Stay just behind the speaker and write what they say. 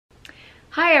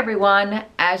Hi everyone.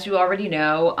 As you already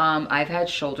know, I've had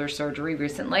shoulder surgery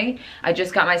recently. I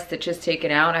just got my stitches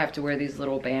taken out. I have to wear these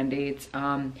little band-aids.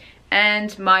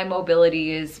 And my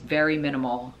mobility is very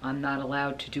minimal. I'm not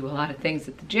allowed to do a lot of things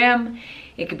at the gym.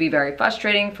 It could be very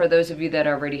frustrating. For those of you that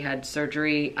already had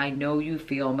surgery, I know you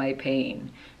feel my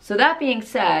pain. So that being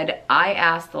said, I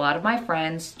asked a lot of my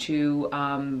friends to,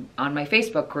 on my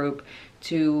Facebook group,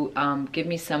 to give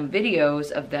me some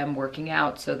videos of them working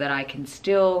out so that I can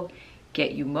still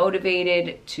get you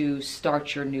motivated to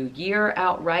start your new year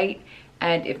out right.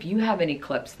 And if you have any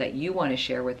clips that you want to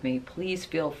share with me, please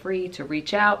feel free to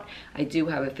reach out. I do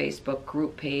have a Facebook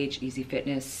group page, Easy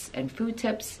Fitness and Food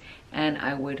Tips, and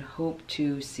I would hope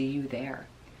to see you there.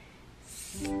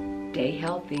 Stay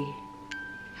healthy.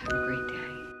 Have a great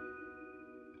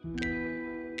day.